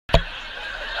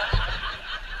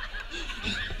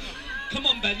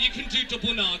Ben, you can do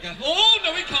double naga. Oh,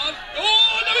 no he can't.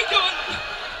 Oh, no he can't.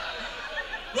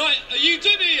 Right, are you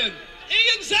done, Ian?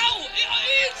 Ian's out.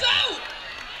 Ian's out.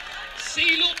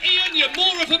 See, look, Ian, you're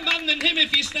more of a man than him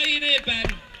if you stay in here, Ben.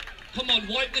 Come on,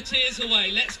 wipe the tears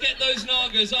away. Let's get those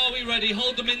nagas. Are we ready?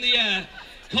 Hold them in the air.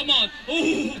 Come on.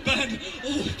 Oh, Ben.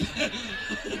 Oh, Ben.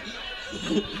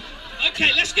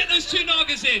 Okay, let's get those two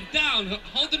nagas in. Down.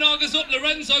 Hold the nagas up,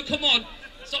 Lorenzo. Come on.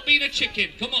 Stop being a chicken.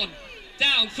 Come on.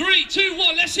 Down. 3, 2,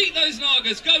 1. Let's eat those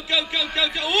nagas. Go, go, go, go,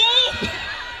 go. Oh!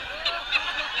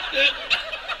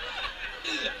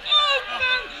 Oh,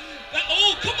 man.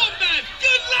 Oh, come on, man.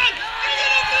 Good lad. Give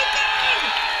it up for Ben.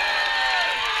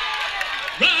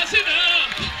 Rising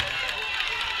up.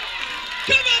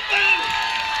 Come on, Ben.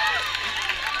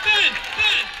 Ben,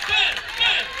 Ben, Ben,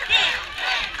 Ben, Ben.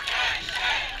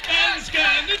 Ben's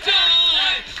gonna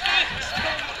die.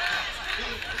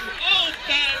 Oh,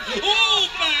 Ben. Oh,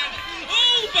 Ben.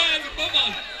 Oh, Ben. Come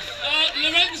on.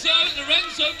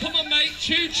 Lorenzo, come on, mate.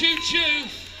 Chew, chew, chew.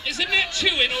 Is Annette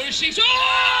chewing or is she... Oh!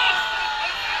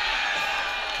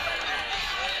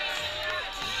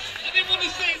 I didn't want to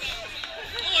say that.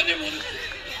 Oh, I didn't want to...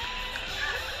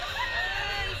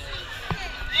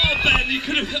 Oh, Ben, you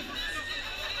could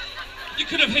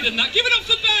have hidden that. Give it up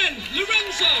for Ben.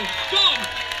 Lorenzo, gone.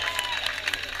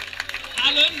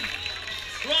 Alan.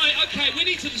 Right, okay, we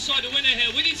need to decide a winner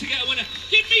here. We need to get a winner.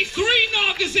 Give me 3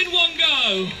 nagas in one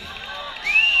go.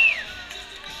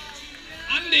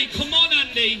 Andy, come on,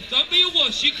 Andy. Don't be a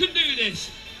wuss. You can do this.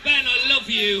 Ben, I love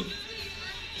you.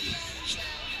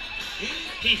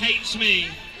 He hates me.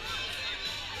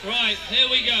 Right, here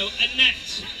we go.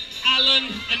 Annette,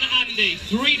 Alan, and Andy.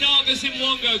 3 nagas in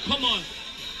one go. Come on.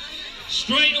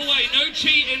 Straight away. No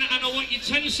cheating, and I want you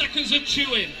 10 seconds of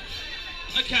chewing.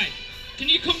 Okay. Can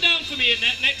you come down for me,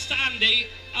 Annette, next to Andy?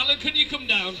 Alan, can you come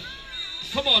down?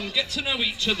 Come on, get to know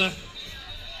each other.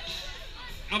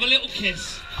 Have a little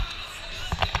kiss.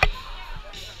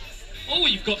 Oh,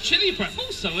 you've got chili breath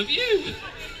also, have you?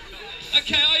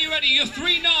 Okay, are you ready? You're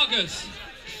 3 nagas.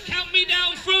 Count me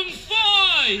down from 5. 4,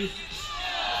 3, 2,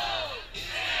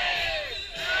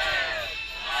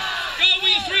 1. Go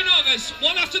with your 3 nagas.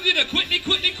 One after the other. Quickly,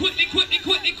 quickly, quickly, quickly,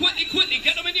 quickly, quickly, quickly.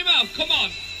 Get them in your mouth. Come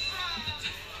on.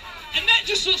 Annette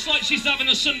just looks like she's having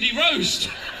a Sunday roast.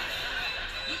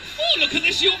 Oh, look at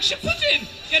this Yorkshire pudding.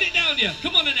 Get it down here.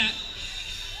 Come on, Annette.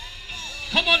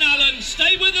 Come on, Alan.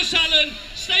 Stay with us, Alan.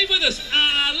 Stay with us.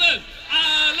 Alan.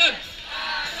 Alan.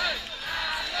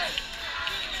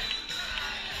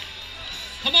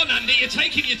 Come on, Andy. You're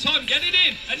taking your time. Get it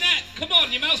in. Annette, come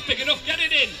on. Your mouth's big enough. Get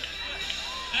it in.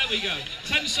 There we go.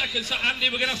 10 seconds. So, Andy,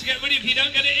 we're going to have to get rid of you if you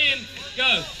don't get it in.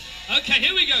 Go. Okay,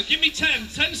 here we go. Give me 10.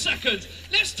 10 seconds.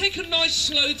 Let's take a nice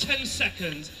slow 10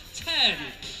 seconds. 10,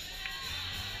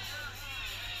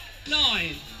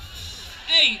 9,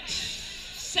 8,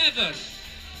 7,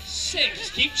 6.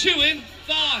 Keep chewing.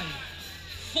 5,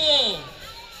 4,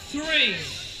 3,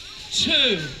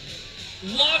 2,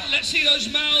 1. Let's see those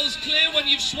mouths clear when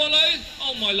you've swallowed.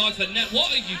 Oh my life, Annette,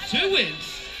 what are you doing?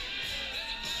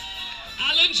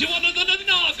 Alan, do you want another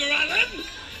naga, Alan?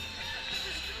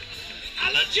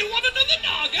 Alan, do you want another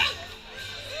naga?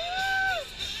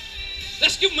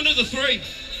 Let's give him another 3.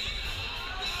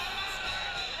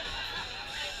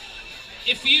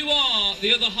 If you are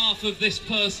the other half of this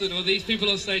person or these people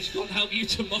on stage, can't help you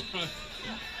tomorrow.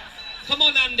 Come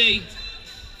on, Andy.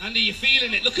 Andy, you're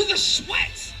feeling it. Look at the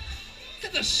sweat.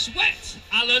 Look at the sweat,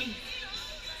 Alan.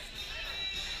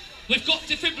 We've got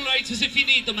defibrillators if you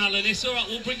need them, Alan. It's all right.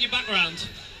 We'll bring you back round.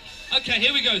 Okay,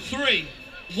 here we go. 3.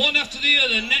 One after the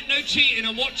other. Net, no cheating.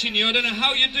 I'm watching you. I don't know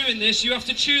how you're doing this. You have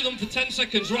to chew them for 10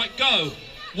 seconds. Right, go.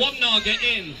 1 naga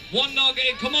in. 1 naga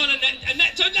in. Come on, Annette.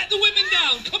 Annette, don't let the women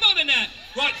down. Come on, Annette.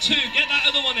 Right, 2. Get that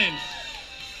other one in.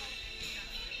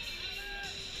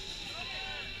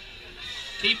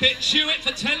 Keep it. Chew it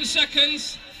for 10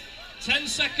 seconds. 10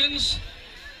 seconds.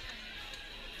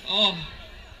 Oh.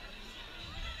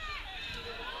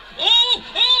 Oh,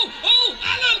 oh, oh.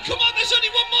 Alan, come on. There's only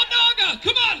 1 more naga.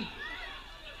 Come on.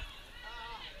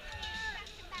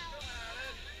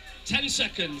 10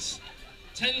 seconds.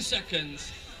 10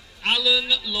 seconds.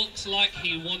 Alan looks like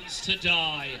he wants to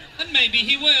die. And maybe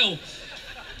he will.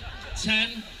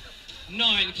 10,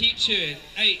 9, keep chewing.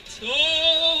 8.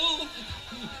 Oh!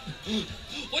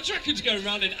 What do you reckon's going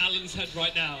around in Alan's head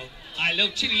right now? I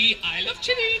love chili, I love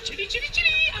chili, chili, chili,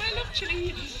 chili, I love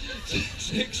chili.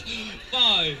 6,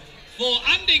 5, 4.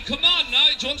 Andy, come on, no,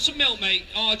 do you want some milk, mate?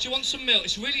 Oh, do you want some milk?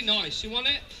 It's really nice. You want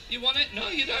it? You want it? No,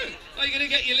 you don't. Oh, you're going to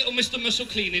get your little Mr. Muscle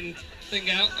cleaning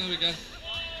thing out. There we go.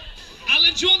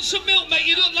 Alan, do you want some milk, mate?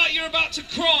 You look like you're about to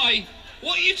cry.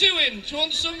 What are you doing? Do you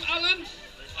want some, Alan?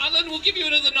 Alan, we'll give you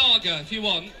another Naga if you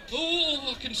want.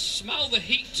 Oh, I can smell the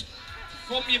heat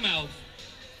from your mouth.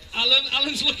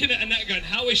 Alan's looking at Annette going,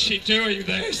 how is she doing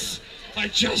this? I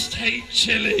just hate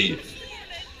chili.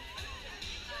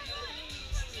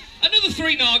 Another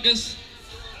 3 Nagas.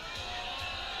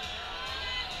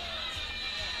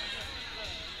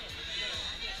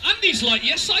 Andy's like,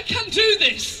 yes, I can do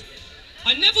this.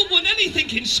 I never won anything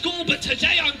in school, but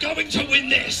today I'm going to win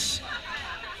this.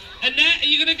 Annette, are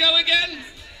you going to go again?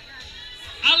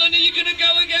 Alan, are you going to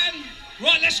go again?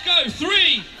 Right, let's go.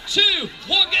 3, 2,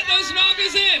 1, get those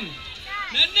Nagas in.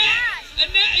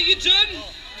 Annette, are you done?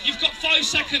 You've got 5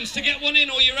 seconds to get one in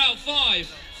or you're out. 5,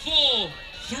 4,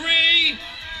 3,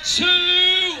 2,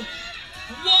 1.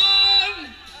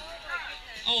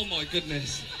 Oh my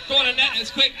goodness. Go on, Annette,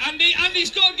 it's quick. Andy's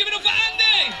gone. Give it up for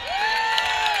Andy.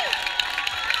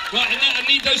 Right, Annette, I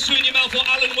need those 2 in your mouth or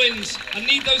Alan wins. I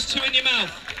need those 2 in your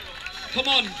mouth. Come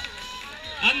on.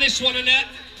 And this one, Annette.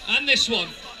 And this one.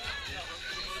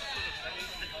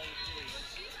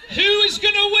 Who is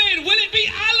going to win? Will it be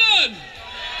Alan?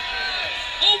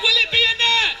 Or will it be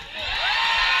Annette?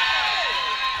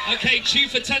 Okay, chew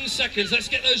for 10 seconds. Let's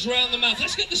get those round the mouth.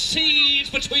 Let's get the seeds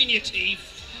between your teeth.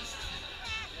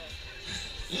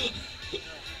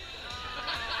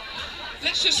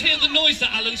 Let's just hear the noise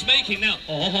that Alan's making now.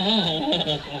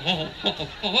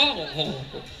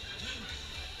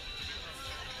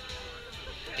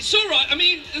 It's all right. I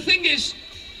mean, the thing is,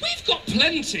 we've got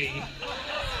plenty.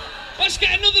 Let's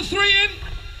get another 3 in.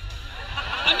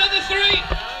 Another 3.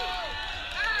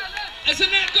 Has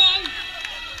Annette gone?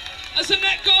 Has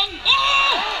Annette gone?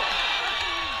 Oh!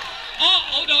 Oh,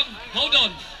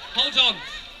 hold on.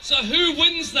 So who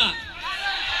wins that?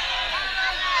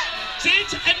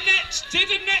 Did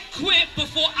Annette quit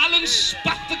before Alan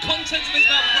spat the contents of his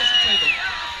mouth across the table?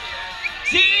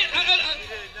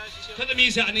 Put the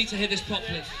music, I need to hear this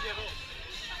properly.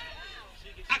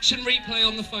 Action replay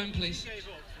on the phone, please.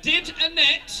 Did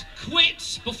Annette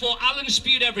quit before Alan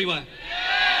spewed everywhere?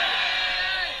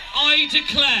 I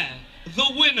declare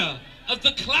the winner of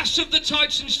the Clash of the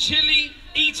Titans chili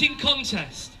eating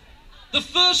contest. The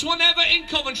first one ever in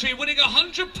Coventry, winning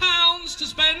 £100 to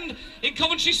spend in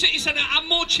Coventry City Centre and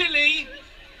more chili.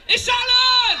 It's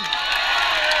Alan!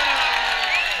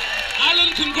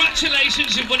 Alan,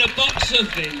 congratulations, you've won a box of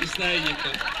these. There you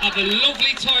go. Have a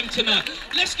lovely time tonight.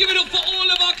 Let's give it up for all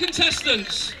of our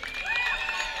contestants.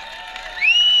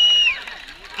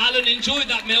 Alan, enjoy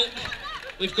that milk.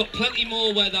 We've got plenty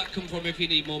more where that come from if you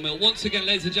need more milk. Once again,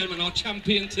 ladies and gentlemen, our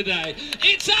champion today,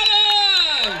 it's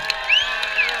Alan!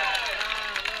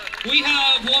 We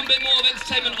have one bit more of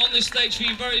entertainment on this stage for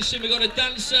you very soon. We've got a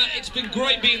dancer. It's been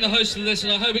great being the host of this,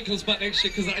 and I hope it comes back next year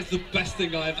because that is the best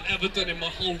thing I have ever done in my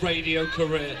whole radio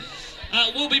career.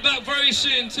 We'll be back very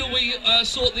soon until we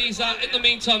sort these out. In the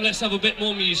meantime, let's have a bit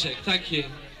more music. Thank you.